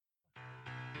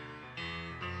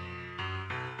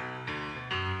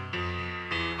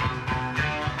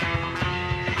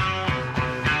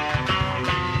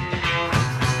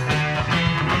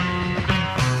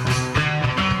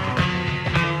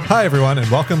Hi, everyone, and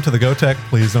welcome to the Go Tech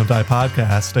Please Don't Die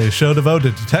podcast, a show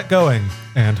devoted to tech going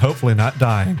and hopefully not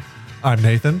dying. I'm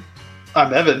Nathan.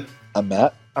 I'm Evan. I'm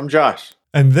Matt. I'm Josh.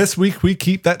 And this week we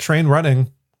keep that train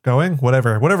running, going,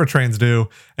 whatever trains do,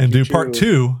 and do part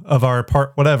 2 of our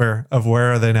part whatever of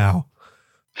Where Are They Now?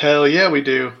 Hell yeah, we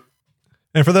do.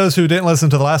 And for those who didn't listen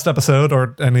to the last episode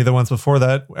or any of the ones before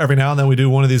that, every now and then we do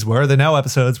one of these Where Are They Now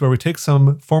episodes where we take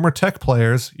some former tech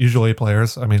players, usually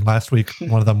players. I mean, last week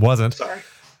one of them wasn't. Sorry.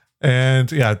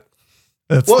 And yeah,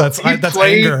 that's played,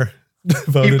 anger. He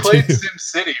played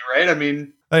SimCity, right? I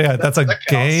mean, that's a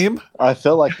game. I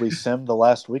feel like we simmed the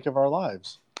last week of our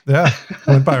lives. Yeah,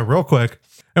 went by real quick.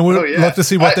 And we'd love to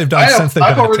see what they've done since they've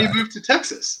been I've already moved to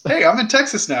Texas. Hey, I'm in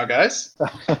Texas now, guys.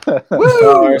 Woo!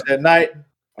 Stars at night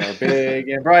are big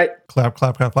and bright. Clap,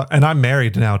 clap, clap, clap. And I'm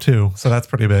married now, too, so that's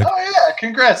pretty big. Oh, yeah.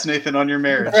 Congrats, Nathan, on your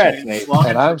marriage. Congrats, Nathan.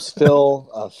 And I'm still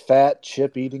a fat,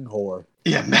 chip-eating whore.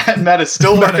 Yeah, Matt is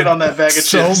still working on that bag of chips.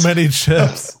 So many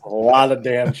chips. A lot of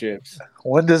damn chips.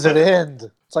 When does it end?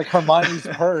 It's like Hermione's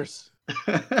purse.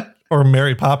 Or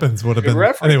Mary Poppins would have been.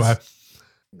 Reference. Anyway.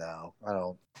 No, I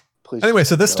don't. Please. Anyway,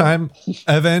 so this time,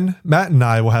 Evan, Matt, and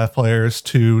I will have players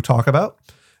to talk about.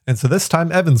 And so this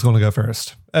time, Evan's going to go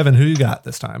first. Evan, who you got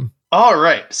this time? All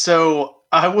right. So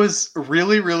I was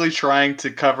really trying to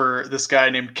cover this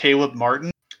guy named Caleb Martin.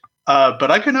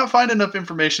 But I could not find enough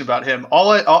information about him.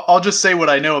 I'll just say what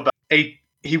I know about.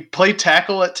 He played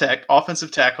tackle at Tech,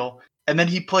 offensive tackle, and then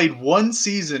he played one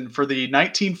season for the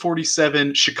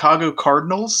 1947 Chicago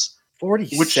Cardinals.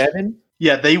 47?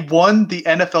 Yeah, they won the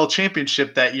NFL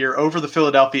championship that year over the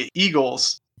Philadelphia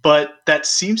Eagles, but that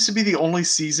seems to be the only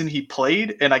season he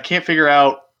played, and I can't figure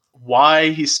out why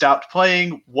he stopped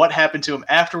playing, what happened to him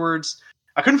afterwards.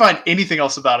 I couldn't find anything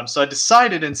else about him, so I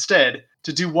decided instead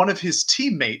to do one of his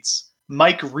teammates,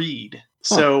 Mike Reed.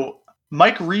 So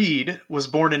Mike Reed was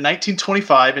born in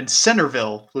 1925 in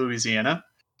Centerville, Louisiana.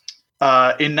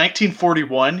 In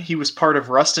 1941, he was part of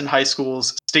Ruston High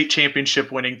School's state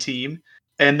championship winning team.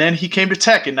 And then he came to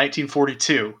Tech in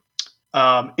 1942.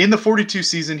 In the 42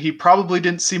 season, he probably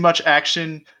didn't see much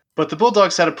action, but the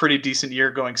Bulldogs had a pretty decent year,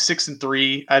 going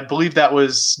 6-3. I believe that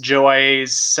was Joe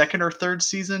Ia's second or third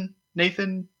season.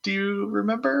 Nathan, do you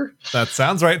remember? That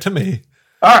sounds right to me.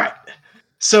 All right.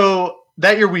 So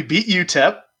that year we beat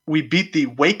UTEP. We beat the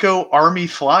Waco Army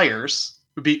Flyers.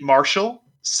 We beat Marshall,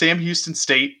 Sam Houston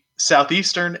State,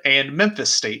 Southeastern, and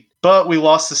Memphis State. But we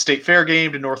lost the state fair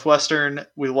game to Northwestern.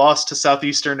 We lost to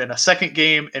Southeastern in a second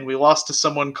game, and we lost to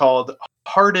someone called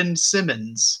Hardin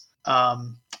Simmons.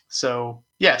 So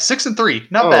yeah, 6-3,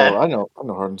 not bad. I know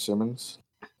Hardin Simmons.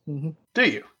 Mm-hmm. Do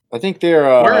you? I think they're.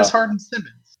 Where is Hardin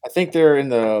Simmons? I think they're in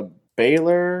the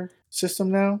Baylor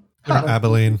system now.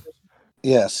 Abilene.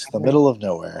 Yes, the middle of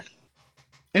nowhere.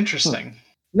 Interesting.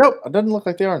 Nope, it doesn't look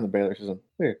like they are in the Baylor system.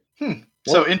 Weird.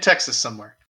 So in Texas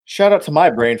somewhere. Shout out to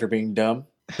my brain for being dumb.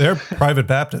 They're private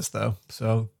Baptist, though,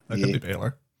 so that could be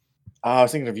Baylor. I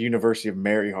was thinking of University of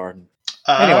Mary Hardin.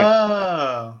 Oh.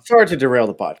 Anyway, sorry to derail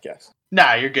the podcast.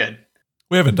 Nah, you're good.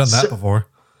 We haven't done that before.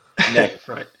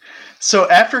 Right. So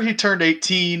after he turned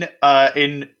 18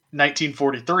 in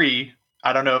 1943,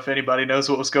 I don't know if anybody knows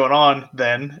what was going on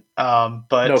then,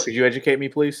 but no, could you educate me,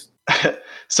 please?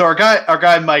 So our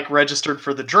guy Mike registered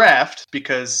for the draft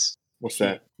because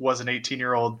he was an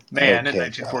 18-year-old man in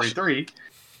 1943.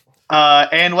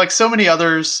 And like so many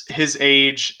others his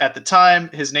age at the time,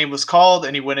 his name was called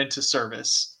and he went into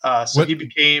service. He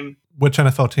became... Which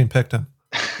NFL team picked him?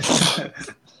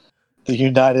 The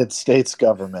United States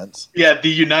government. Yeah, the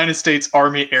United States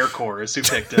Army Air Corps is who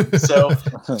picked him. So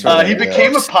he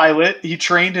became a pilot. He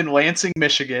trained in Lansing,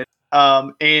 Michigan.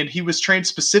 And he was trained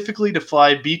specifically to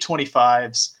fly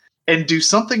B-25s and do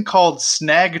something called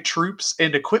snag troops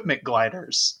and equipment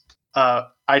gliders.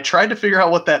 I tried to figure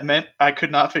out what that meant. I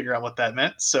could not figure out what that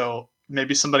meant. So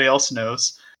maybe somebody else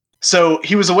knows. So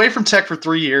he was away from Tech for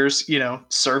 3 years,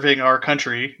 serving our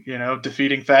country,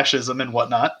 defeating fascism and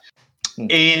whatnot.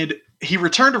 And he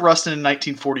returned to Ruston in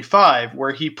 1945,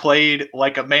 where he played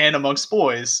like a man amongst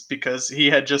boys because he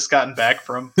had just gotten back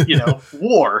from,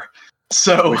 war.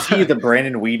 So was he the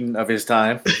Brandon Whedon of his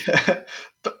time?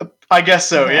 I guess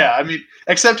so. Yeah. I mean,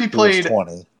 except he played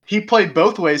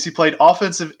both ways. He played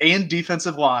offensive and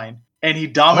defensive line, and he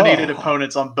dominated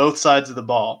opponents on both sides of the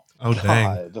ball. Oh,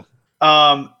 dang.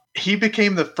 He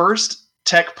became the first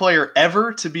Tech player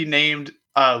ever to be named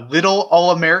Little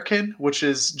All-American, which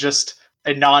is just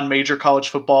a non-major college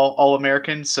football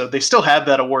All-American. So they still have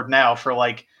that award now for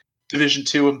like Division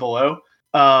II and below.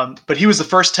 But he was the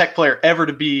first Tech player ever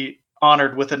to be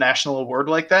honored with a national award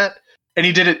like that. And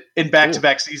he did it in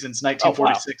back-to-back seasons,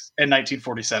 1946 and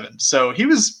 1947. So he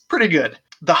was pretty good.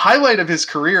 The highlight of his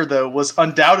career, though, was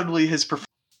undoubtedly his performance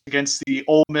against the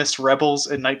Ole Miss Rebels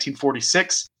in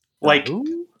 1946. Like,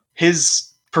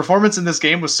 his performance in this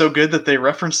game was so good that they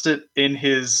referenced it in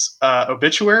his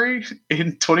obituary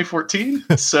in 2014.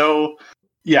 So,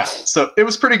 yeah, so it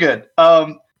was pretty good.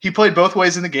 He played both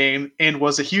ways in the game and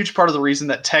was a huge part of the reason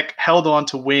that Tech held on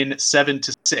to win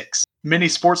 7-6. Many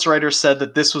sports writers said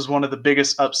that this was one of the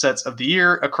biggest upsets of the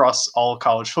year across all of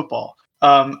college football.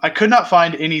 I could not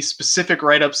find any specific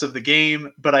write-ups of the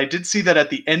game, but I did see that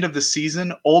at the end of the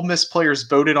season, Ole Miss players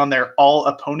voted on their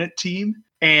all-opponent team,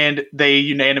 and they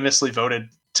unanimously voted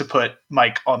to put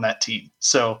Mike on that team.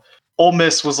 So Ole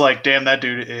Miss was like, damn, that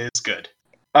dude is good.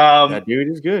 That dude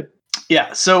is good.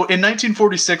 Yeah, so in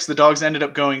 1946, the Dogs ended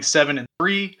up going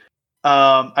 7-3.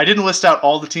 I didn't list out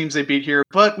all the teams they beat here,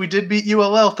 but we did beat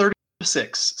ULL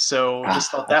 30-6. So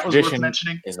just thought that was worth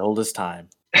mentioning. As old as time.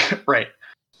 Right.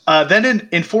 Then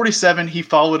in 47, he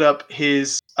followed up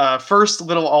his first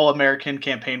Little All-American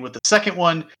campaign with the second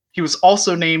one. He was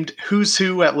also named Who's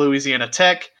Who at Louisiana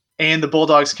Tech, and the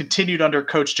Bulldogs continued under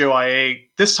Coach Joe IA,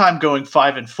 this time going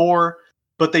 5-4,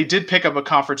 but they did pick up a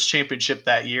conference championship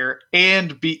that year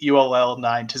and beat ULL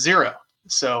 9-0.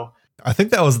 So I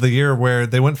think that was the year where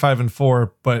they went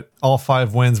 5-4, but all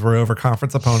 5 wins were over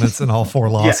conference opponents and all 4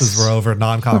 losses were over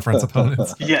non-conference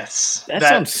opponents. Yes. That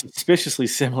sounds suspiciously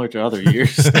similar to other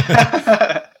years.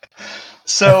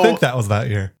 So I think that was that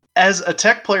year. As a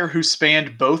Tech player who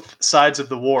spanned both sides of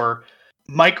the war,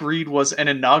 Mike Reed was an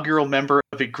inaugural member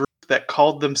of a group that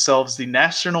called themselves the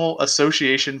National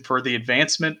Association for the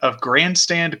Advancement of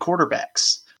Grandstand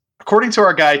Quarterbacks. According to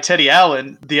our guy, Teddy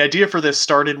Allen, the idea for this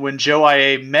started when Joe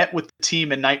IA met with the team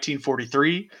in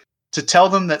 1943 to tell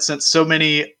them that since so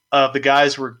many of the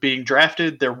guys were being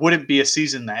drafted, there wouldn't be a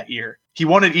season that year. He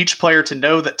wanted each player to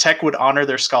know that Tech would honor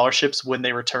their scholarships when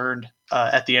they returned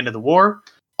at the end of the war.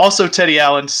 Also, Teddy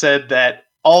Allen said that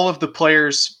all of the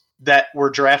players that were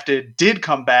drafted did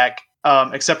come back,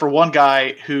 except for one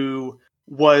guy who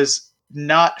was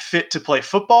not fit to play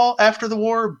football after the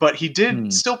war, but he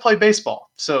did still play baseball.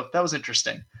 So that was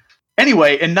interesting.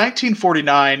 Anyway, in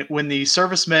 1949, when the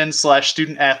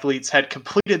servicemen/student athletes had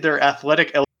completed their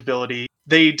athletic eligibility,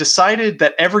 they decided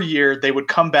that every year they would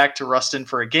come back to Ruston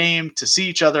for a game to see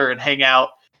each other and hang out.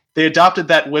 They adopted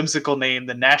that whimsical name,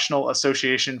 the National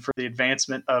Association for the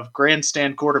Advancement of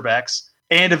Grandstand Quarterbacks,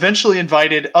 and eventually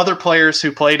invited other players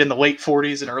who played in the late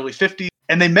 40s and early 50s.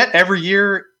 And they met every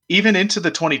year, even into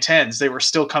the 2010s. They were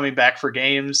still coming back for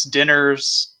games,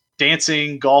 dinners,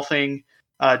 dancing, golfing,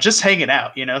 just hanging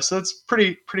out, you know? So it's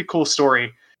pretty cool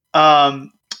story.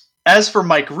 As for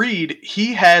Mike Reed,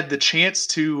 he had the chance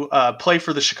to play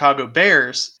for the Chicago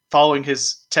Bears following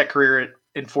his Tech career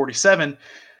in 47,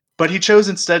 but he chose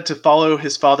instead to follow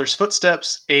his father's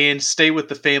footsteps and stay with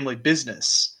the family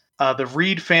business. The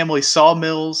Reed family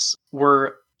sawmills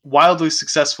were wildly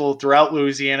successful throughout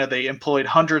Louisiana. They employed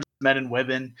hundreds of men and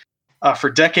women for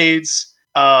decades.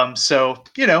 So,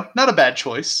 you know, not a bad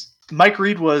choice. Mike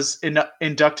Reed was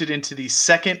inducted into the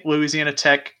second Louisiana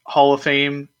Tech Hall of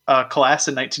Fame class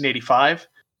in 1985.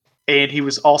 And he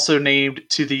was also named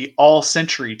to the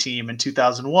All-Century team in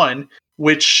 2001,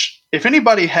 which, if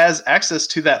anybody has access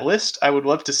to that list, I would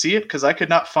love to see it, because I could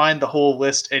not find the whole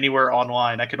list anywhere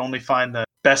online. I could only find the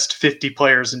best 50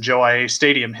 players in Joe IA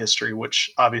Stadium history, which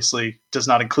obviously does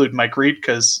not include Mike Reed,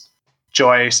 because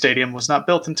Joe IA Stadium was not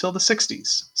built until the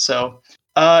 60s. So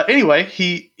anyway,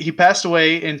 he passed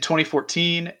away in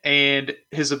 2014, and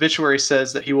his obituary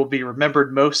says that he will be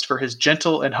remembered most for his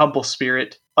gentle and humble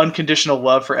spirit, unconditional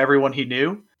love for everyone he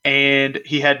knew, and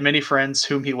he had many friends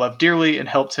whom he loved dearly and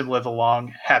helped him live a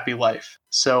long, happy life.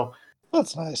 So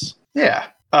That's nice. yeah.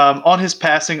 On his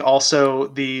passing, also,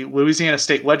 the Louisiana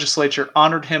State Legislature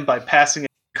honored him by passing a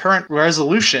current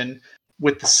resolution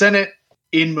with the Senate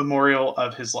in memorial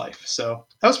of his life. So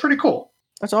that was pretty cool.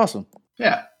 That's awesome.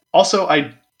 Yeah. Also,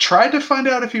 I tried to find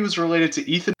out if he was related to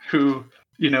Ethan, who,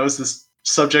 you know, is the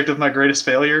subject of my greatest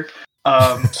failure.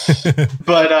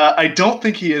 But I don't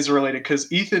think he is related, because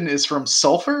Ethan is from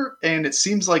Sulphur, and it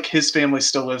seems like his family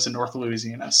still lives in North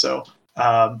Louisiana. So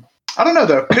I don't know,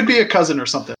 though. Could be a cousin or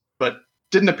something, but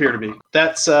didn't appear to be.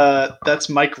 That's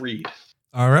Mike Reed.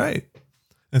 All right.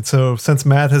 And so since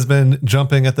Matt has been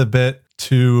jumping at the bit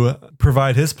to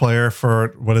provide his player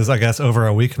for what is, I guess, over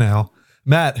a week now,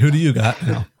 Matt, who do you got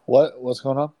now? What's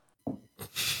going on?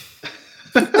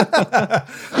 Yeah,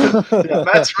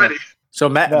 Matt's ready. So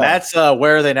Matt's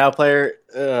Where Are They Now player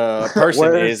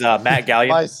person is Matt Gallion.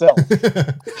 Myself.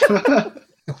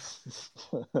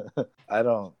 I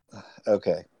don't.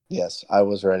 Okay. Yes, I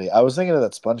was ready. I was thinking of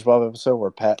that SpongeBob episode where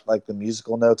Pat, like, the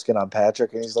musical notes get on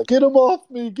Patrick, and he's like, "Get him off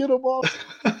me! Get him off!"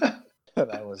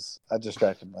 And I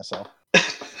distracted myself.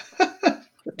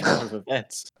 Turn of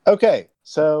events. Okay,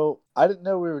 so I didn't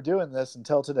know we were doing this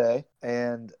until today,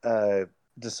 and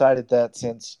decided that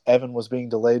since Evan was being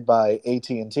delayed by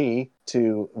AT&T,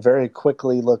 to very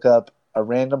quickly look up a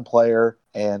random player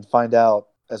and find out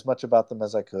as much about them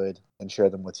as I could and share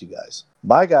them with you guys.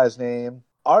 My guy's name,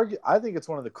 I think it's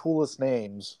one of the coolest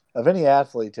names of any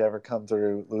athlete to ever come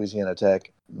through Louisiana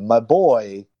Tech. My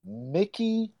boy,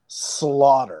 Mickey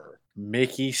Slaughter.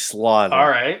 Mickey Slaughter. All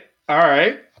right.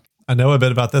 I know a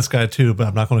bit about this guy too, but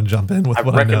I'm not going to jump in with I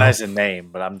what recognize I know. the name,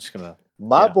 but I'm just gonna.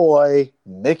 My boy,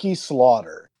 Mickey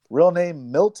Slaughter. Real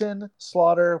name Milton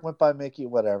Slaughter, went by Mickey,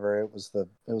 whatever. It was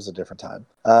a different time.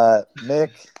 Mick,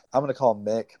 I'm gonna call him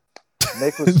Mick.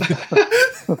 Mick was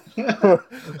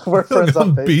we're friends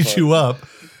on Facebook. Beat you up.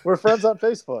 We're friends on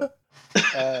Facebook.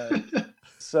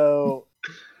 So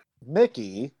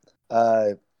Mickey,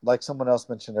 like someone else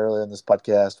mentioned earlier in this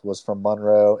podcast, was from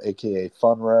Monroe, aka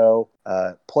Funroe.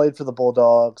 Played for the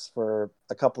Bulldogs for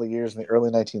a couple of years in the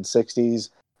early 1960s.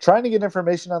 Trying to get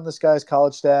information on this guy's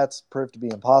college stats proved to be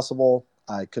impossible.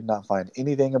 I could not find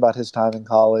anything about his time in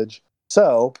college.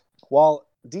 So, while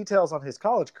details on his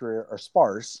college career are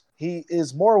sparse, he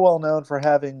is more well known for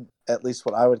having at least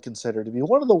what I would consider to be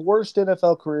one of the worst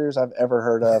NFL careers I've ever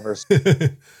heard of.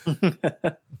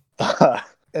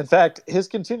 In fact, his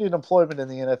continued employment in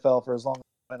the NFL for as long as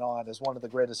he went on is one of the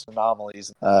greatest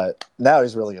anomalies. Now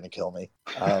he's really going to kill me.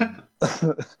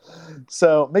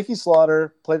 So Mickey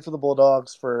Slaughter played for the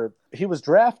Bulldogs he was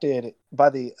drafted in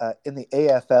the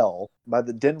AFL by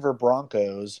the Denver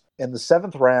Broncos in the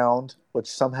 7th round, which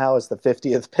somehow is the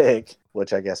 50th pick,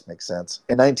 which I guess makes sense,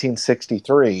 in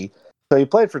 1963. So he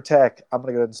played for Tech. I'm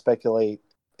going to go ahead and speculate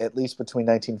at least between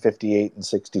 1958 and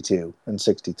 62 and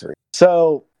 63.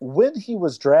 So when he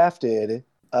was drafted,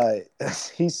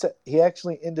 he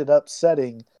actually ended up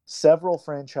setting several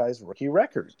franchise rookie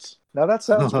records. Now that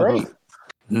sounds great.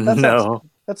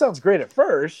 That sounds great at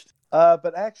first,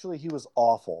 but actually he was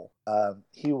awful.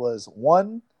 He was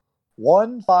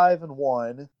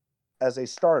 1-5-1 as a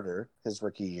starter his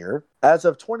rookie year. As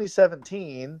of the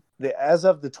 2017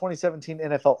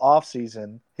 NFL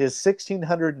offseason, his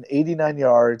 1,689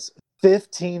 yards,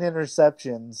 15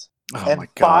 interceptions, and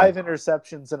 5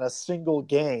 interceptions in a single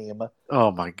game.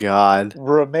 Oh my God!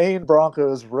 Remain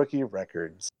Broncos rookie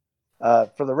records.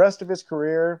 For the rest of his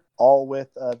career, all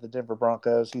with the Denver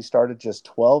Broncos, he started just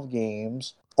 12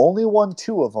 games, only won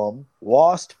 2 of them,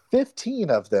 lost 15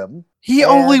 of them. He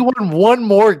only won one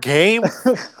more game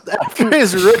after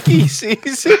his rookie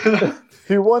season.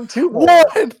 He won 2 more.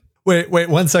 Wait,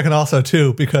 1 second also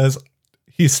too, because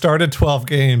he started 12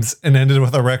 games and ended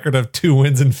with a record of 2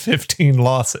 wins and 15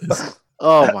 losses.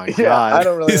 Oh my God. I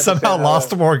don't really He somehow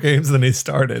lost more games than he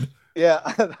started. Yeah,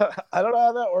 I don't know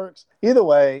how that works. Either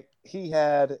way, he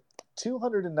had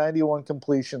 291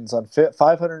 completions on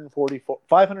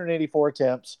 584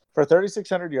 attempts for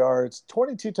 3,600 yards,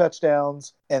 22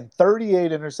 touchdowns, and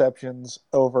 38 interceptions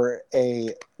over a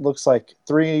looks like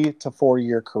 3 to 4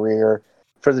 year career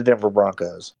for the Denver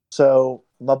Broncos. So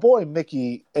my boy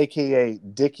Mickey, aka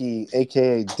Dickie,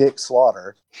 aka Dick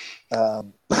Slaughter.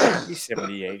 He's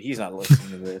 78. He's not listening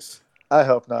to this. I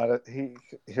hope not. He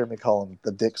hear me call him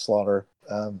the Dick Slaughter.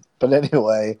 But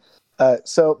anyway,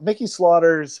 so Mickey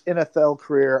Slaughter's NFL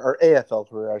career, or AFL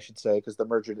career, I should say, because the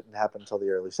merger didn't happen until the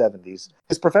early 70s.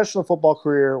 His professional football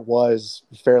career was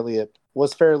fairly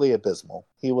abysmal.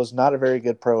 He was not a very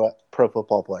good pro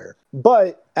football player.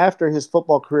 But after his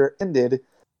football career ended,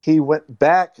 he went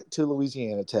back to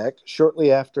Louisiana Tech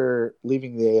shortly after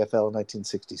leaving the AFL in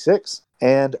 1966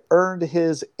 and earned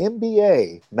his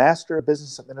MBA, Master of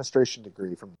Business Administration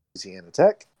degree from Louisiana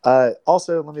Tech.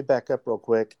 Also, let me back up real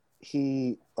quick.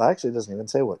 He actually doesn't even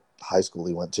say what high school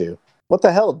he went to. What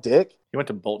the hell, Dick? He went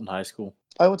to Bolton High School.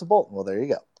 I went to Bolton. Well, there you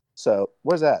go. So,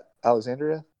 where's that?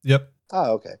 Alexandria? Yep.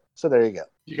 Oh, okay. So, there you go.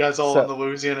 You guys all on the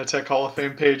Louisiana Tech Hall of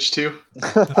Fame page too?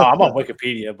 I'm on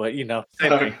Wikipedia, but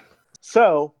same thing.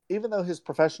 So, even though his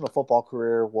professional football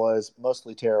career was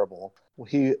mostly terrible,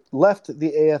 he left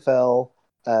the AFL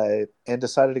and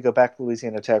decided to go back to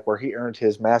Louisiana Tech, where he earned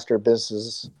his Master of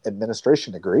Business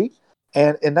Administration degree.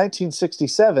 And in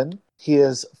 1967,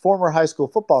 his former high school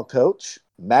football coach,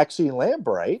 Maxie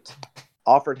Lambright,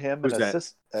 offered him an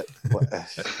assist.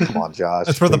 Come on, Josh.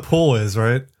 That's where the pool is,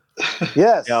 right?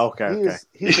 Yes. Yeah, okay.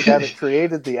 He's the guy that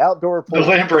created the outdoor pool.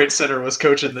 The Lambright Center was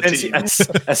coaching the team.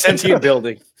 A sentient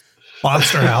building.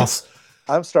 Monster House.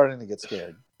 I'm starting to get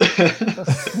scared,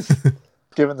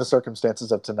 given the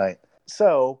circumstances of tonight.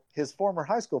 So, his former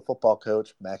high school football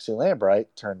coach, Maxie Lambright,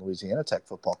 turned Louisiana Tech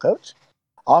football coach,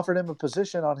 offered him a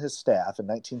position on his staff in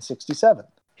 1967.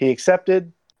 He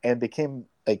accepted and became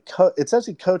a it says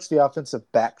he coached the offensive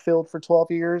backfield for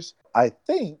 12 years. I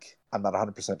think, I'm not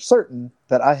 100% certain,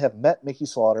 that I have met Mickey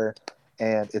Slaughter,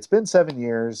 and it's been 7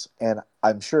 years, and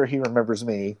I'm sure he remembers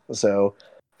me. So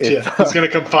he's going to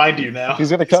come find you now. He's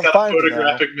going to come find you now.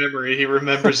 Photographic memory. He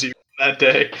remembers you that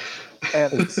day.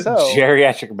 And so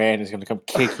geriatric man is going to come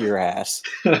kick your ass.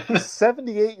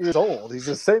 78 years old. He's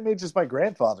the same age as my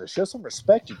grandfather. Show some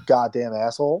respect, you goddamn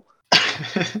asshole.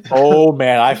 Oh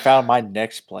man, I found my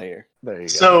next player. There you go.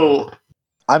 So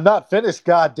I'm not finished,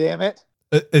 goddamn it.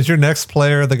 Is your next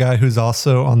player the guy who's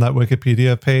also on that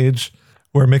Wikipedia page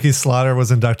where Mickey Slaughter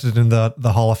was inducted in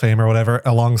the Hall of Fame or whatever,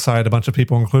 alongside a bunch of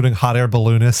people, including hot air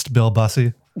balloonist Bill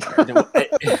Bussey?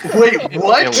 Wait,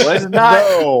 what? It was not.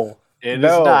 No. It is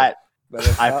not.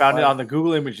 I found it mine. on the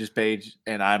Google Images page,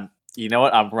 and you know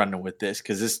what? I'm running with this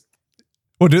because this.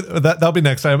 We'll do that'll be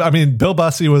next time. I mean, Bill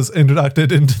Bussey was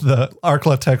inducted into the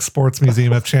Arclatech Sports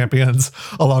Museum of Champions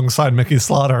alongside Mickey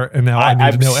Slaughter, and now I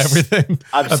need to know everything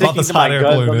about this hot air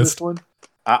balloonist.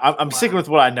 I'm sticking with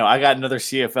what I know. I got another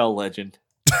CFL legend.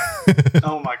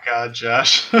 Oh my God,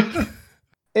 Josh.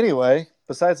 Anyway,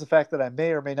 besides the fact that I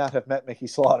may or may not have met Mickey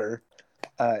Slaughter,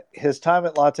 his time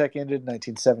at La Tech ended in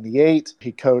 1978.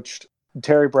 He coached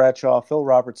Terry Bradshaw, Phil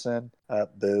Robertson,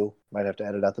 Boo, might have to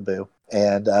edit out the Boo,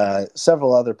 and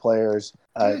several other players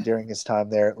during his time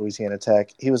there at Louisiana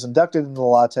Tech. He was inducted into the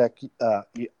La Tech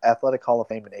Athletic Hall of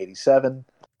Fame in 87.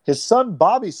 His son,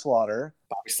 Bobby Slaughter,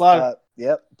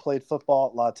 played football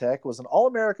at La Tech, was an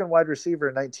All-American wide receiver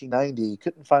in 1990.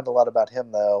 Couldn't find a lot about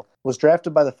him, though. Was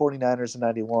drafted by the 49ers in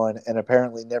 91 and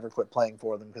apparently never quit playing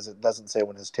for them because it doesn't say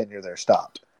when his tenure there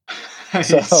stopped.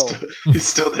 He's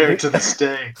still there to this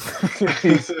day.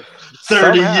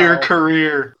 30-year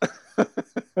career.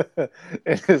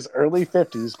 In his early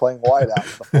 50s, playing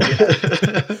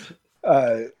wideout.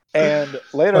 And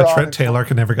later on, Trent Taylor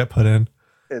can never get put in.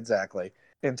 Exactly.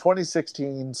 In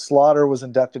 2016, Slaughter was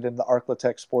inducted in the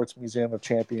Arclatech Sports Museum of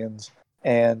Champions.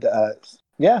 And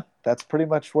that's pretty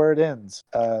much where it ends.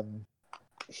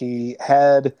 He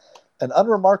had an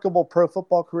unremarkable pro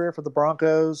football career for the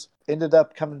Broncos, ended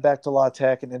up coming back to La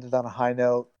Tech and ended on a high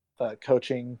note,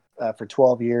 coaching for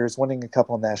 12 years, winning a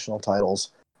couple of national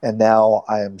titles. And now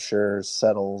I am sure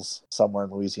settles somewhere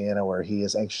in Louisiana where he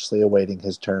is anxiously awaiting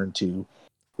his turn to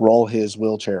roll his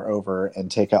wheelchair over and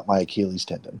take out my Achilles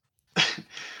tendon.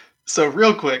 So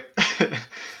real quick,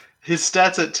 his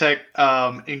stats at Tech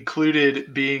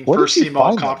included being first team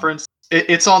all conference.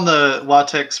 It's on the La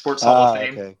Tech Sports Hall of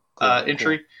Fame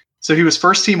entry. Cool. So he was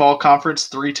first team all conference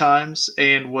 3 times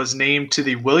and was named to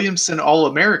the Williamson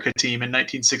All-America team in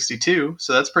 1962.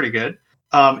 So that's pretty good.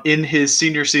 In his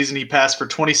senior season, he passed for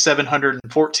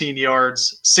 2,714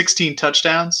 yards, 16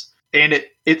 touchdowns. And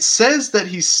it says that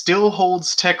he still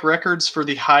holds Tech records for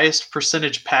the highest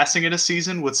percentage passing in a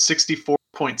season with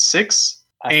 64.6.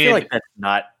 I feel like that's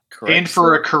not correct. And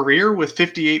for a career with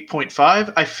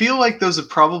 58.5. I feel like those have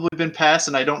probably been passed,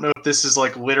 and I don't know if this is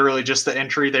like literally just the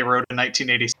entry they wrote in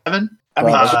 1987.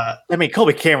 I mean,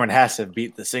 Colby Cameron has to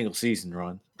beat the single season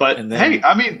run. But hey,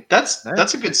 I mean, that's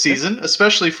a good season,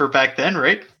 especially for back then,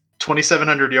 right?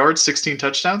 2,700 yards, 16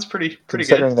 touchdowns, pretty good.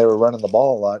 Considering they were running the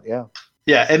ball a lot, yeah.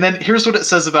 Yeah, and then here's what it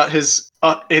says about his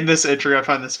in this entry. I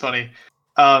find this funny.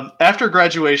 After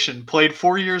graduation, played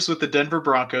 4 years with the Denver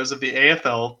Broncos of the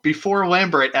AFL before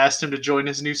Lambright asked him to join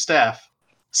his new staff.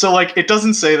 So, like, it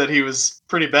doesn't say that he was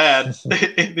pretty bad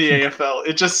in the AFL.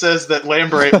 It just says that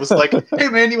Lambright was like, "Hey,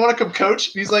 man, you want to come coach?"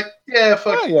 And he's like, "Yeah,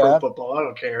 fuck pro football. I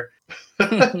don't care."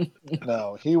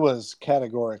 No, he was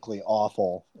categorically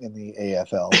awful in the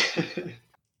AFL.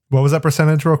 What was that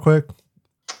percentage, real quick?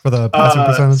 For the passing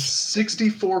percentage?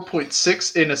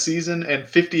 64.6 in a season and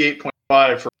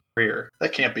 58.5 for a career.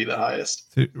 That can't be the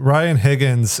highest. Ryan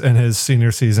Higgins in his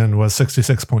senior season was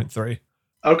 66.3.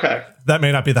 Okay. That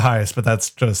may not be the highest, but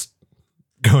that's just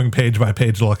going page by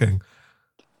page looking.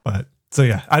 But so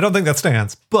yeah, I don't think that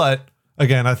stands. But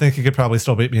again, I think he could probably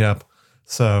still beat me up.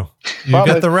 So you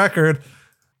get the record.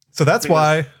 So that's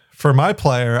why for my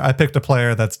player, I picked a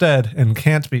player that's dead and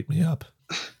can't beat me up.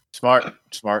 Smart.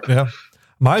 Yeah.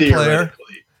 My player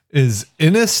is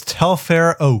Innes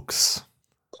Telfair Oaks.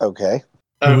 Okay.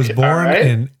 He was born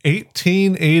in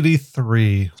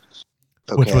 1883,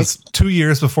 which was 2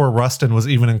 years before Ruston was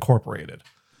even incorporated.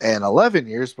 And 11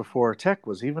 years before Tech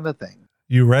was even a thing.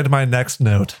 You read my next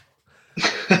note.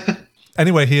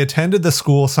 Anyway, he attended the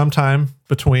school sometime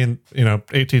between,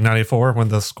 1894 when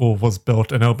the school was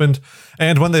built and opened,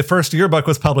 and when the first yearbook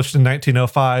was published in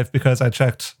 1905, because I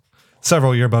checked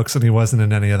several yearbooks and he wasn't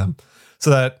in any of them. So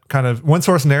that kind of, one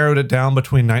source narrowed it down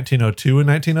between 1902 and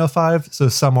 1905, so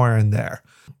somewhere in there.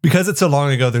 Because it's so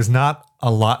long ago, there's not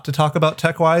a lot to talk about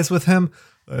tech-wise with him.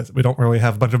 We don't really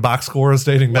have a bunch of box scores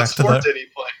dating back to What sport did he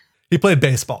play? He played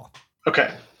baseball.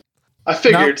 Okay. I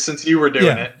figured since you were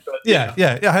doing it. But, yeah.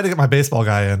 I had to get my baseball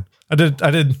guy in. I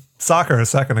did soccer a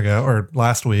second ago or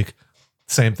last week.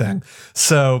 Same thing.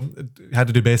 So had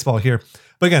to do baseball here.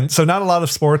 But again, so not a lot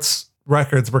of sports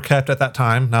records were kept at that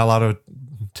time. Not a lot of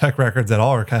tech records at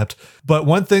all were kept. But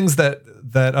one things that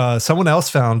someone else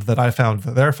found that I found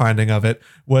their finding of it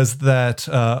was that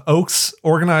Oaks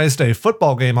organized a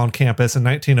football game on campus in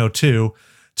 1902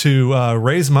 to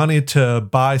raise money to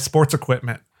buy sports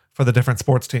equipment for the different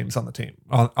sports teams on the team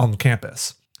on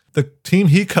campus. The team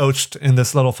he coached in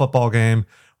this little football game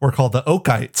were called the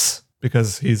Oakites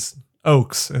because he's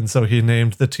Oaks, and so he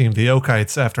named the team the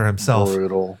Oakites after himself.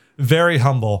 Brutal. Very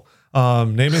humble.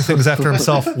 Naming things after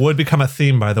himself would become a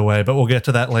theme, by the way, but we'll get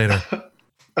to that later.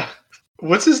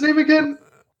 What's his name again?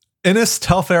 Innis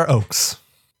Telfair Oaks.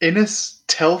 Innis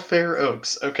Telfair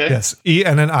Oaks. Okay. Yes,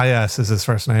 Ennis is his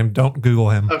first name. Don't Google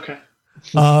him. Okay.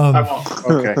 I won't.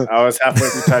 Okay, I was halfway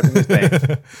through typing his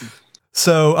name.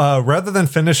 So rather than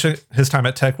finishing his time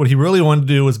at Tech, what he really wanted to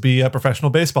do was be a professional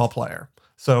baseball player.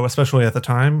 So especially at the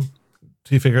time,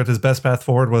 he figured his best path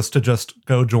forward was to just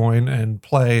go join and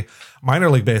play minor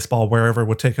league baseball wherever it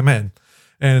would take him in.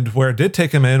 And where it did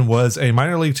take him in was a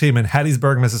minor league team in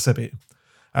Hattiesburg, Mississippi.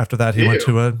 After that, he went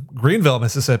to a Greenville,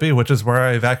 Mississippi, which is where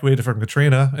I evacuated from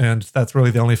Katrina. And that's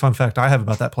really the only fun fact I have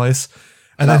about that place.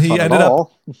 And then he ended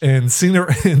up in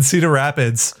Cedar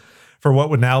Rapids for what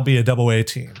would now be a Double-A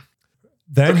team.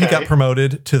 Then he got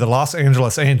promoted to the Los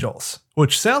Angeles Angels,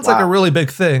 which sounds like a really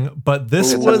big thing, but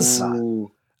this was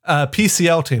a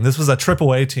PCL team. This was a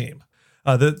AAA team.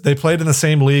 They played in the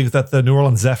same league that the New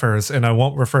Orleans Zephyrs, and I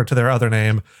won't refer to their other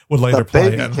name, would later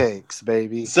play in. Baby cakes,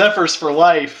 baby. Zephyrs for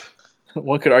life.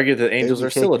 One could argue that Angels are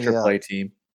still a AAA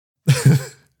team.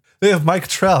 They have Mike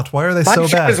Trout. Why are they so bad? Mike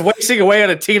Trout is wasting away on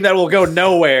a team that will go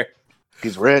nowhere.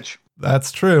 He's rich.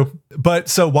 That's true. But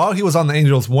so while he was on the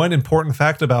Angels, one important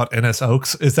fact about Innis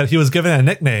Oaks is that he was given a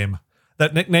nickname.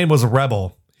 That nickname was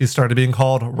Rebel. He started being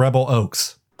called Rebel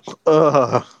Oaks.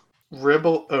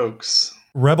 Rebel Oaks.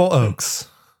 Rebel Oaks.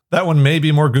 That one may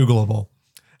be more Googleable.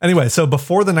 Anyway, so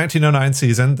before the 1909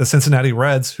 season, the Cincinnati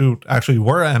Reds, who actually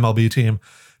were an MLB team,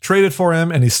 traded for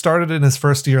him, and he started in his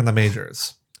first year in the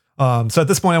majors. So at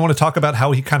this point, I want to talk about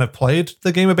how he kind of played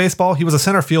the game of baseball. He was a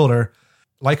center fielder.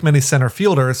 Like many center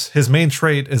fielders, his main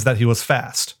trait is that he was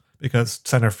fast because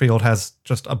center field has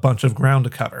just a bunch of ground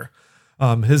to cover.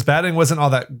 His batting wasn't all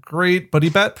that great, but he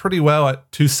bat pretty well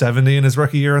at 270 in his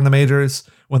rookie year in the majors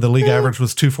when the league average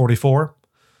was 244.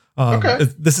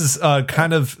 This is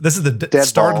the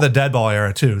start of the dead ball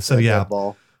era too. So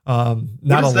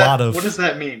not a lot of. What does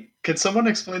that mean? Can someone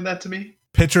explain that to me?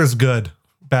 Pitcher's good,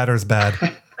 batter's bad.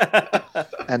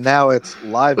 And now it's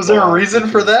live. Was there a reason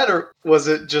for that, or was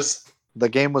it just the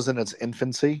game was in its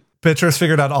infancy? Pitchers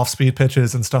figured out off-speed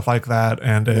pitches and stuff like that,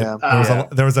 and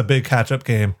there was a big catch-up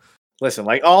game. Listen,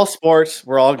 like all sports,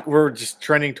 we're just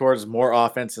trending towards more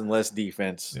offense and less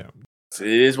defense. Yeah. So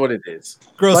it is what it is.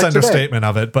 Gross like understatement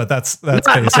of it, but that's Not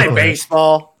basically my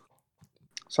baseball.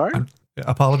 Sorry?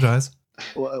 Apologize.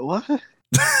 What? Come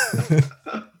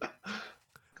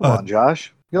on,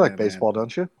 Josh. You like baseball,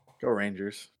 don't you? Go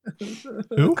Rangers.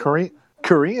 Who?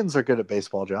 Koreans are good at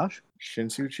baseball, Josh.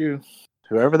 Shin-Soo Choo.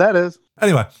 Whoever that is.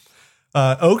 Anyway,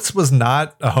 Oaks was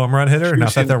not a home run hitter.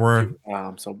 Not that there were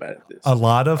I'm so bad at this. a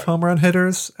lot of home run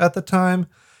hitters at the time.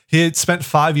 He had spent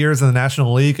 5 years in the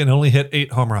National League and only hit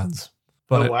 8 home runs.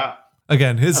 But wow.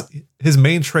 Again, his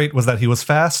main trait was that he was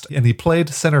fast and he played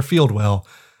center field well,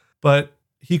 but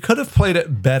he could have played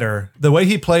it better. The way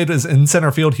he played is in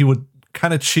center field, he would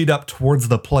kind of cheat up towards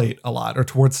the plate a lot or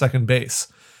towards second base.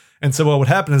 And so what would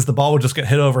happen is the ball would just get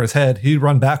hit over his head. He'd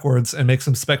run backwards and make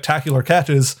some spectacular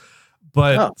catches,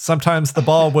 but sometimes the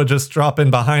ball would just drop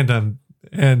in behind him.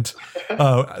 And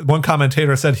one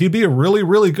commentator said he'd be a really,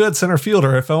 really good center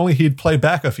fielder if only he'd play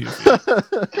back a few feet.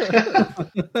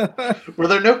 Were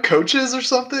there no coaches or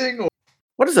something?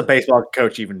 What does a baseball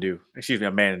coach even do? Excuse me,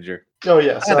 a manager. Oh,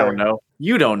 yeah. Sorry. I don't know.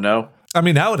 You don't know. I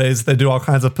mean, nowadays they do all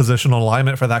kinds of positional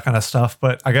alignment for that kind of stuff,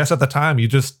 but I guess at the time you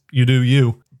do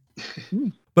you.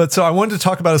 But so I wanted to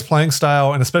talk about his playing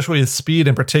style and especially his speed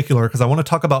in particular, because I want to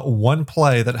talk about one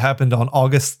play that happened on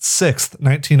August 6th,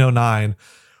 1909,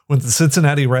 when the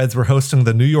Cincinnati Reds were hosting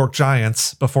the New York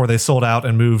Giants before they sold out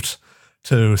and moved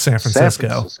to San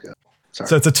Francisco.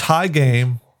 So it's a tie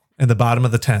game in the bottom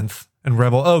of the 10th, and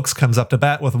Rebel Oaks comes up to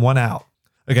bat with 1 out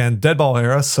Again, dead ball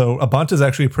era, so a bunt is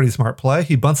actually a pretty smart play.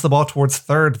 He bunts the ball towards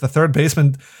third. The third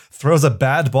baseman throws a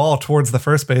bad ball towards the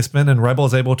first baseman, and Rebel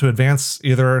is able to advance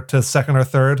either to second or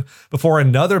third before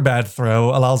another bad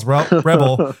throw allows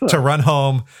Rebel to run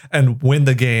home and win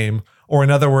the game. Or in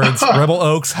other words, Rebel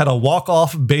Oaks had a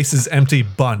walk-off bases empty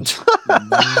bunt.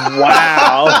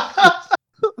 Wow.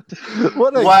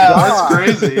 What a Wow, god.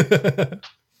 that's crazy.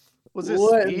 Was this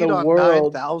What in speed the on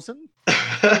world? 9,000?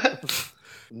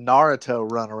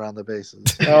 Naruto run around the bases.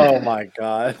 Oh my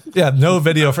god. Yeah, no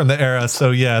video from the era,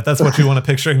 so yeah, that's what you want to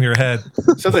picture in your head.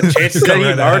 So the chances Go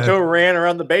that right ahead. Naruto ran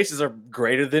around the bases are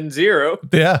greater than 0.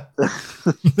 Yeah.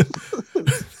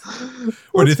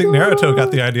 Where do you think Naruto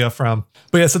got the idea from?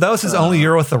 But yeah, so that was his only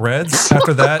year with the Reds.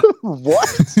 After that, What?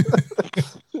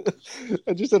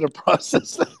 I just had to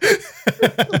process that.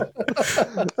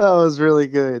 That was really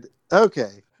good.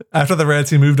 Okay. after the Reds,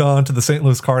 he moved on to the St.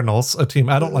 Louis Cardinals, a team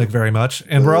I don't like very much,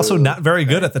 and were also not very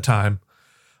good at the time.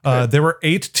 There were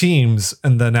 8 teams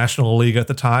in the National League at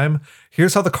the time.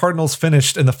 Here's how the Cardinals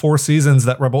finished in the 4 seasons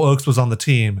that Rebel Oaks was on the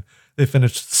team. They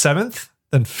finished 7th,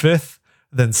 then 5th,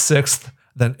 then 6th,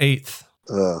 then 8th.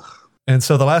 Ugh. And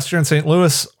so the last year in St.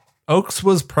 Louis, Oaks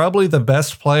was probably the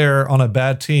best player on a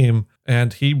bad team,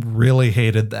 and he really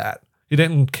hated that. He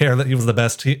didn't care that he was the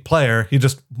best player. He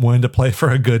just wanted to play for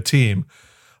a good team.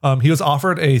 He was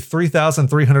offered a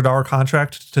 $3,300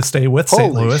 contract to stay with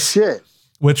St. Holy Louis, shit.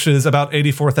 which is about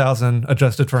 $84,000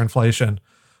 adjusted for inflation.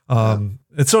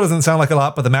 It still doesn't sound like a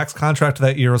lot, but the max contract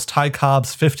that year was Ty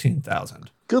Cobb's $15,000.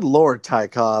 Good Lord, Ty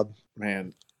Cobb.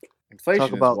 Man, inflation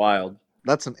Talk about- is wild.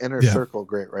 That's an inner Yeah. circle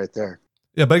great right there.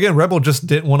 Yeah, but again, Rebel just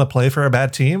didn't want to play for a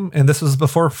bad team, and this was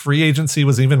before free agency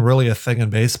was even really a thing in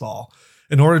baseball.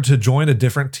 In order to join a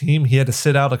different team, he had to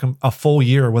sit out a full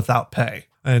year without pay.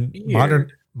 And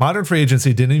modern free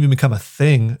agency didn't even become a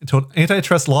thing until an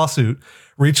antitrust lawsuit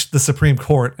reached the Supreme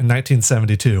Court in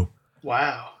 1972.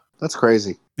 Wow. That's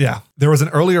crazy. Yeah, there was an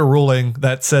earlier ruling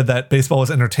that said that baseball was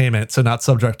entertainment, so not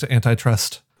subject to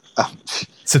antitrust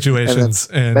situations.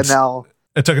 And now,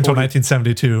 it took until 40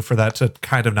 1972 for that to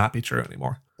kind of not be true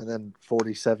anymore. and then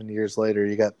 47 years later,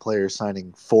 you got players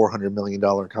signing $400 million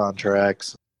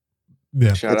contracts.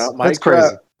 Yeah. Shout out Mike That's crazy.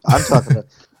 Trout. I'm talking to,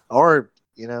 or,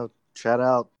 shout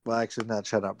out, well, actually, not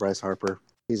shout out Bryce Harper.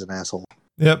 He's an asshole.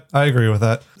 Yep, I agree with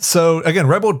that. So again,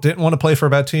 Rebel didn't want to play for a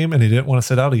bad team and he didn't want to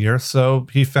sit out a year. So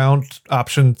he found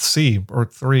option C or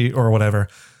 3 or whatever.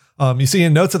 You see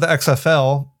in notes of the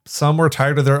XFL, some were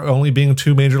tired of there only being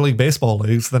 2 Major League Baseball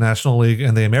leagues, the National League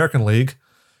and the American League.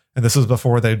 And this was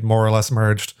before they'd more or less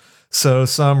merged. So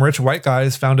some rich white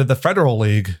guys founded the Federal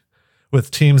League with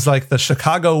teams like the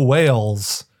Chicago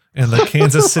Whales and the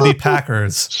Kansas City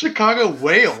Packers. Chicago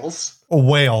Whales?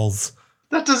 Whales.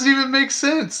 That doesn't even make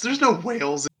sense. There's no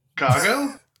whales in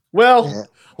Chicago. Well, Yeah.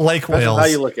 Lake that's Whales. how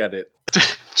you look at it.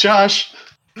 Josh.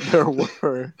 There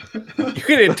were You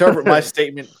can interpret my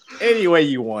statement any way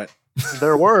you want.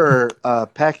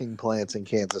 packing plants in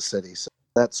Kansas City, so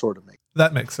that sort of makes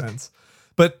That makes sense.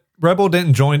 But Rebel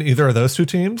didn't join either of those 2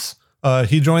 teams.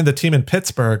 He joined the team in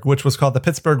Pittsburgh, which was called the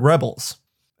Pittsburgh Rebels.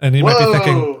 And you might be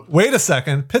thinking, Whoa. wait a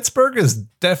second, Pittsburgh is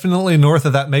definitely north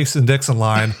of that Mason-Dixon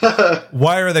line.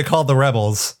 Why are they called the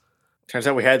Rebels? Turns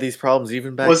out we had these problems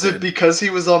even back Was then. it because he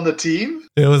was on the team?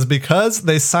 It was because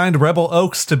they signed Rebel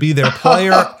Oaks to be their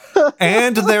player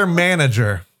and their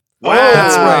manager. Wow.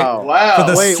 That's right. Wow.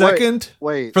 For the wait, second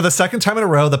Wait, for the second time in a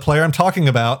row, the player I'm talking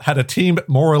about had a team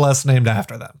more or less named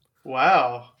after them.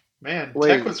 Wow. Man, Wait.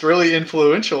 Tech was really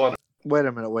influential on wait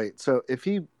a minute, wait. So if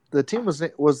the team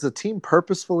was the team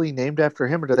purposefully named after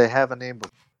him, or do they have a name?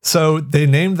 So they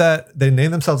named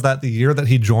themselves that the year that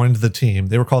he joined the team.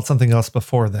 They were called something else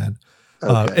before then.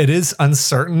 Okay. It is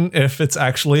uncertain if it's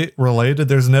actually related.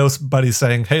 There's nobody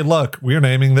saying, hey, look, we're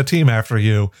naming the team after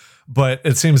you. But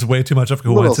it seems way too much of a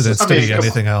coincidence to be come on.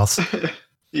 anything else.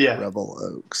 Yeah. Rebel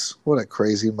Oaks. What a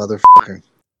crazy motherfucker.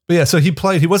 But yeah, so he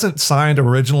wasn't signed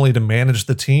originally to manage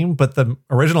the team, but the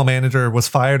original manager was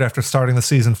fired after starting the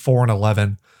season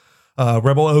 4-11.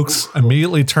 Rebel Oaks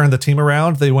immediately turned the team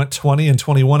around. They went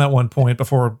 20-21 at one point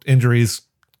before injuries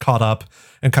caught up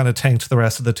and kind of tanked the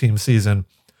rest of the team season.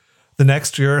 The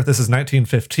next year, this is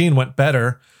 1915, went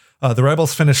better. The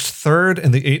Rebels finished 3rd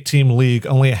in the 8-team league,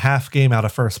 only a half game out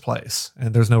of first place.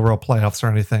 And there's no real playoffs or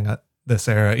anything at this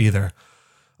era either.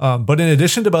 But in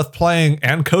addition to both playing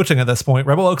and coaching at this point,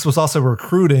 Rebel Oaks was also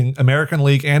recruiting American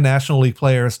League and National League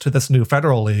players to this new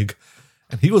Federal League.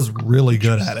 And he was really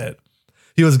good at it.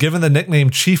 He was given the nickname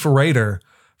Chief Raider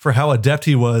for how adept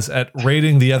he was at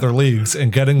raiding the other leagues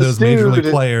and getting those Major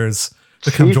League players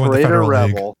to come Chief join the Raider Federal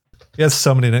League. Rebel. He has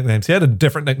so many nicknames. He had a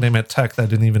different nickname at Tech that I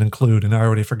didn't even include, and I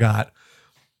already forgot.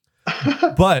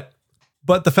 But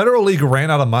the Federal League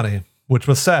ran out of money, which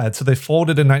was sad. So they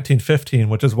folded in 1915,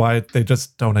 which is why they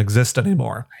just don't exist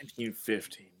anymore.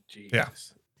 1915. Jeez. Yeah.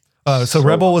 So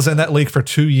Rebel was in that league for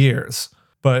 2 years,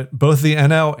 but both the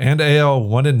NL and AL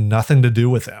wanted nothing to do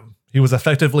with him. He was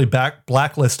effectively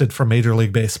blacklisted from Major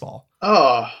League Baseball.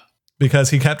 Oh. Because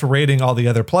he kept raiding all the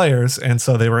other players, and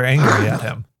so they were angry at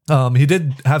him. He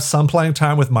did have some playing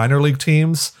time with minor league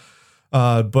teams,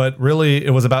 but really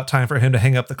it was about time for him to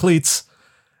hang up the cleats.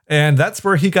 And that's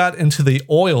where he got into the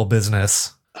oil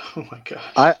business. Oh my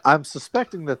God. I'm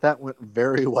suspecting that went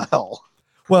very well.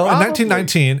 Well, Probably. in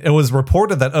 1919, it was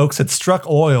reported that Oaks had struck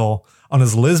oil on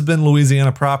his Lisbon,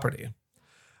 Louisiana property.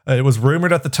 It was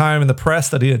rumored at the time in the press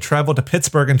that he had traveled to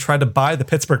Pittsburgh and tried to buy the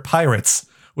Pittsburgh Pirates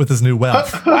with his new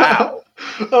wealth. Wow.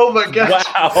 Oh my gosh.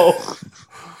 Wow.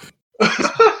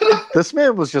 This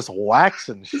man was just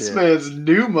waxing shit. This man's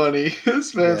new money.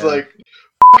 This man's like,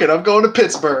 F it, I'm going to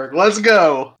Pittsburgh. Let's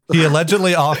go. He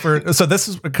allegedly offered. So this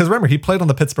is because remember, he played on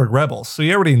the Pittsburgh Rebels. So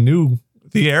he already knew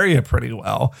the area pretty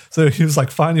well. So he was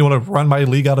like, fine, you want to run my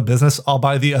league out of business? I'll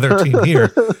buy the other team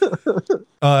here.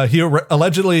 He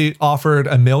allegedly offered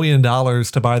 $1 million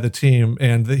to buy the team,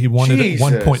 and he wanted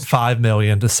 $1.5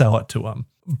 million to sell it to him.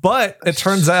 But it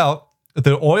turns out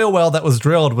the oil well that was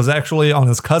drilled was actually on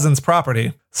his cousin's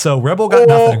property. So Rebel got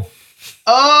nothing.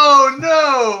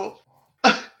 Oh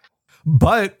no!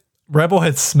 But Rebel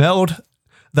had smelled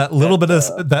that little bit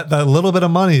of that little bit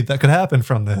of money that could happen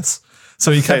from this.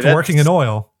 So he kept working in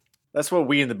oil. That's what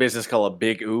we in the business call a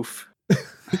big oof.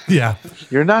 Yeah.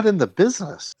 You're not in the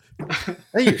business.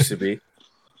 I used to be.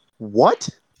 What?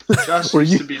 Josh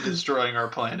used to be destroying our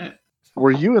planet.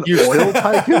 Were you an oil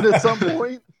tycoon at some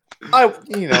point?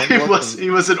 He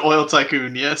was an oil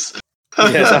tycoon, yes.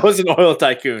 Yes, I was an oil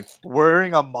tycoon.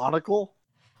 Wearing a monocle?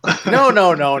 No.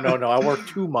 I wore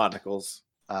 2 monocles.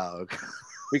 Oh, okay.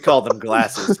 We call them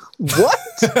glasses. What?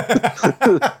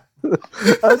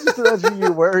 I just imagine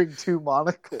you wearing 2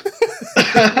 monocles.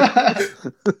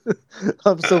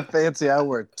 I'm so fancy, I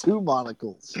wear 2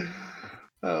 monocles.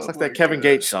 It's like that Kevin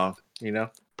Gates song, you know?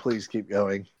 Please keep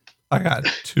going. I got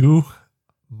 2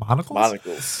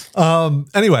 monocles.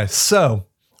 Anyway, so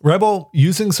Rebel,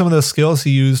 using some of those skills he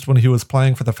used when he was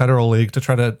playing for the Federal League to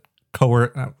try to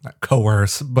not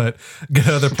coerce, but get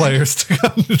other players to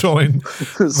come join.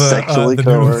 Sexually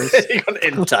coerce. You gonna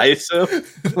entice him?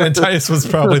 Entice was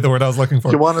probably the word I was looking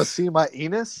for. You want to see my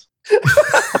anus?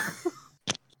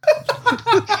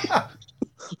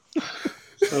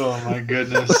 Oh my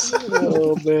goodness.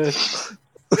 Oh man.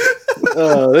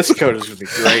 Oh, this code is gonna be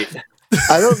great.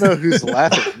 I don't know who's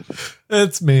laughing.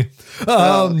 It's me.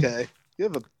 Okay.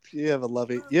 You have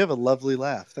a lovely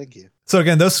laugh. Thank you. So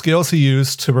again, those skills he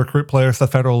used to recruit players to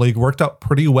the Federal League worked out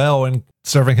pretty well in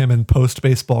serving him in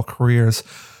post-baseball careers.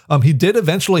 He did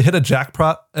eventually hit a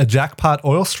jackpot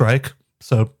oil strike,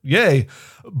 so yay.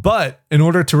 But in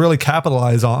order to really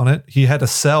capitalize on it, he had to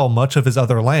sell much of his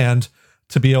other land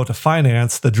to be able to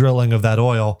finance the drilling of that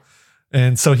oil.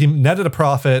 And so he netted a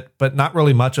profit, but not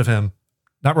really much of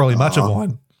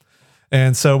one.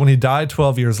 And so when he died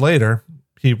 12 years later,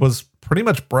 he was pretty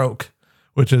much broke,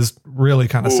 which is really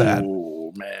kind of sad.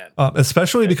 Oh, man.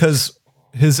 Especially because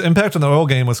his impact on the oil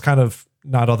game was kind of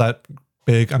not all that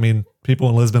big. I mean, people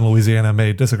in Lisbon, Louisiana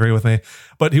may disagree with me,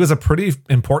 but he was a pretty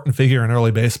important figure in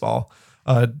early baseball.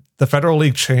 The Federal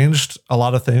League changed a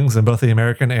lot of things in both the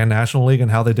American and National League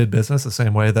and how they did business, the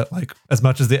same way that, like, as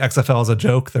much as the XFL is a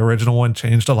joke, the original one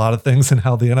changed a lot of things in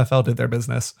how the NFL did their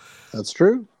business. That's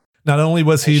true. Not only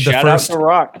was he the first... Shout out to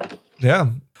Rock.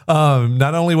 Yeah.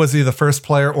 Not only was he the first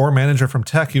player or manager from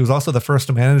Tech, he was also the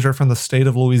first manager from the state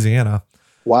of Louisiana.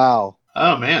 Wow.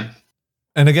 Oh, man.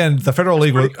 And again, the Federal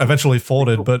League eventually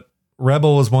folded, but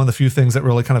Rebel was one of the few things that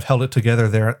really kind of held it together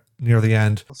there near the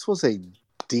end. This was a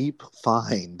deep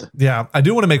find. Yeah, I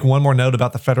do want to make one more note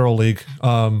about the Federal League,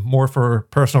 more for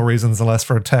personal reasons and less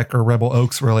for Tech or Rebel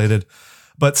Oaks related.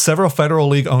 But several Federal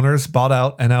League owners bought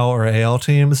out NL or AL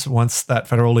teams once that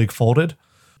Federal League folded.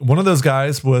 One of those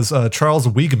guys was Charles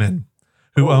Wiegman,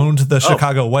 who owned the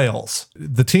Chicago Whales.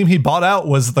 The team he bought out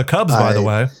was the Cubs, by the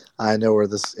way. I know where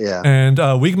this, yeah. And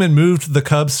Wiegman moved the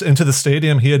Cubs into the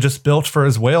stadium he had just built for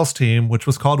his Whales team, which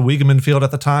was called Wiegman Field at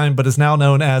the time, but is now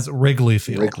known as Wrigley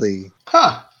Field. Wrigley.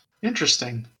 Huh.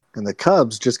 Interesting. And the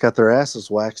Cubs just got their asses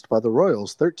waxed by the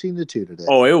Royals, 13-2 today.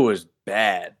 Oh, it was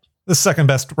bad. The second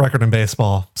best record in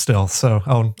baseball still, so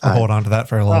I'll hold on to that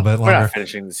for a little bit longer. We're not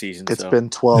finishing the season. It's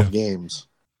been 12 games.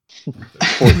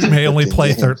 You may only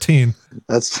play 13.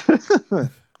 That's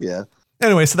yeah.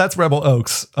 Anyway, so that's Rebel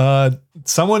Oaks.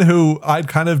 Someone who I'd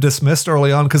kind of dismissed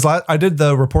early on because I did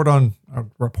the report.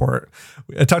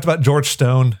 I talked about George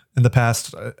Stone in the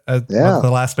past, the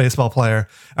last baseball player.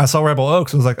 I saw Rebel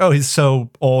Oaks and was like, oh, he's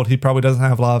so old. He probably doesn't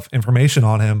have a lot of information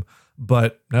on him.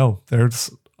 But no,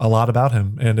 there's a lot about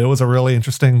him. And it was a really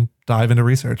interesting dive into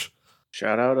research.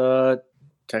 Shout out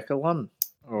Tech alum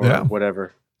or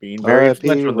whatever. Being very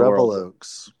influential in the Rebel world.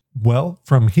 Oaks. Well,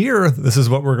 from here, this is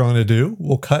what we're going to do.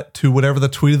 We'll cut to whatever the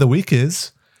tweet of the week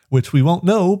is, which we won't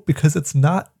know because it's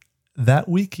not that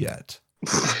week yet.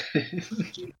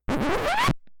 All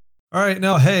right.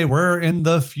 Now, hey, we're in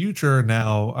the future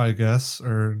now, I guess,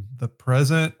 or the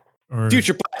present or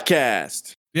Future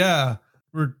podcast. Yeah.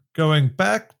 We're going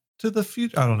back to the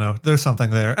future. I don't know. There's something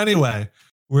there. Anyway,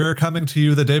 we're coming to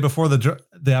you the day before the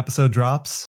episode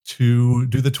drops to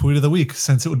do the tweet of the week,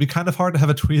 since it would be kind of hard to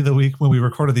have a tweet of the week when we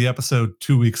recorded the episode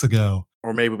 2 weeks ago.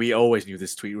 Or maybe we always knew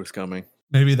this tweet was coming.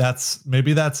 Maybe that's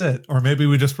it. Or maybe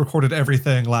we just recorded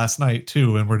everything last night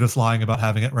too, and we're just lying about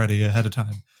having it ready ahead of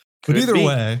time. But either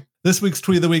way, this week's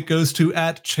tweet of the week goes to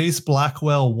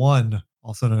 @ChaseBlackwell1,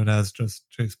 also known as just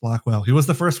Chase Blackwell. He was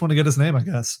the first one to get his name, I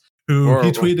guess. He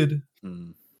tweeted.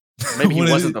 Maybe he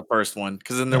wasn't the first one,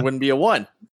 because then there wouldn't be a 1.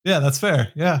 Yeah, that's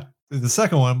fair. Yeah. The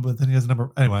second one, but then he has a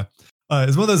number. Anyway,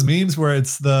 it's one of those memes where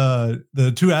it's the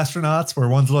two astronauts where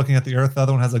one's looking at the Earth, the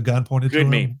other one has a gun pointed to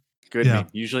him. Good meme.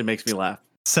 Usually makes me laugh.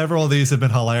 Several of these have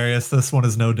been hilarious. This one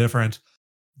is no different.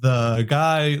 The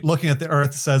guy looking at the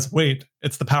Earth says, wait,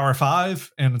 it's the Power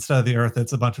 5. And instead of the Earth,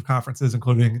 it's a bunch of conferences,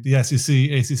 including the SEC,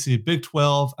 ACC, Big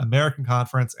 12, American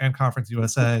Conference, and Conference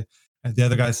USA. And the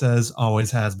other guy says,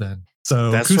 always has been.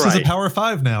 So Coos is a Power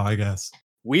 5 now, I guess.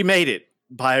 We made it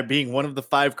by being one of the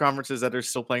 5 conferences that are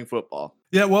still playing football.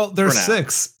 Yeah, well, there's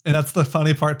 6. And that's the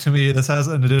funny part to me. This has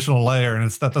an additional layer, and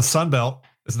it's that the Sun Belt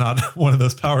is not one of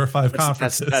those Power 5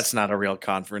 conferences. That's not a real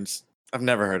conference. I've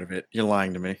never heard of it. You're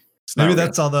lying to me. Maybe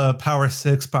that's all the Power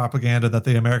 6 propaganda that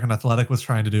the American Athletic was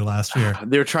trying to do last year.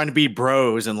 They were trying to be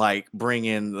bros and like bring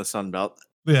in the Sun Belt.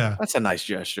 Yeah. That's a nice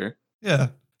gesture. Yeah.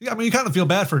 I mean, you kind of feel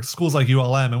bad for schools like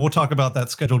ULM, and we'll talk about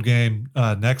that scheduled game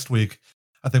next week.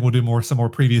 I think we'll do some more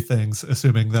preview things,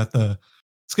 assuming that the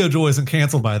schedule isn't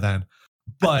canceled by then.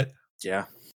 But yeah,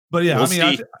 we'll I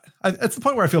mean, it's the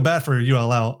point where I feel bad for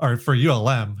ULL or for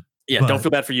ULM. Yeah, don't feel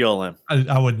bad for ULM.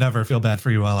 I would never feel bad for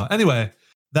ULM. Anyway,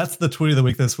 that's the tweet of the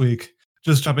week this week.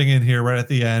 Just jumping in here right at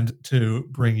the end to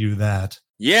bring you that.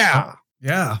 Yeah.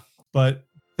 Yeah. But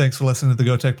thanks for listening to the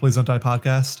Go Tech Please Don't Die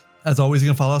podcast. As always, you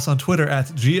can follow us on Twitter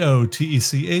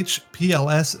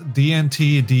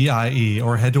 @GOTECHPLSDNTDIE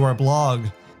or head to our blog,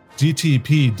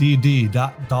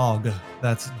 gtpdd.dog.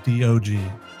 That's DOG.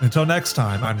 Until next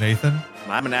time, I'm Nathan.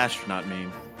 I'm an astronaut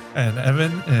meme. And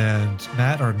Evan and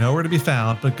Matt are nowhere to be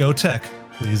found, but Go Tech,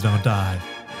 please don't die.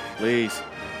 Please.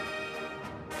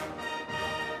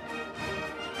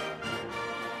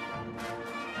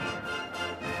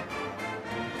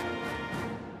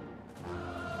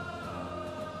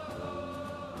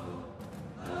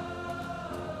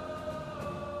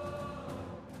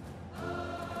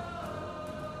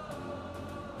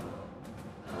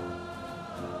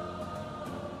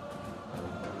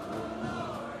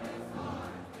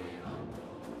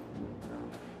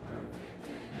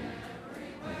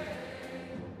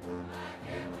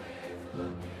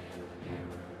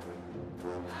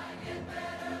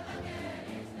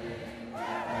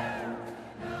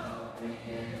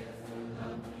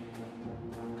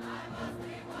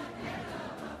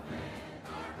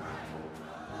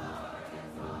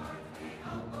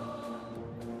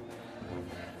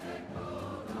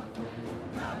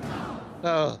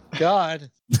 Oh,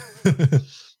 God.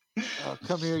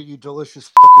 Come here, you delicious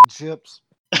fucking chips.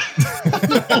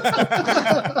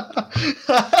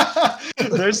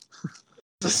 There's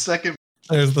the second.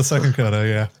 There's the second coda,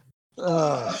 yeah.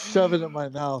 Shove it in my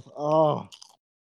mouth. Oh.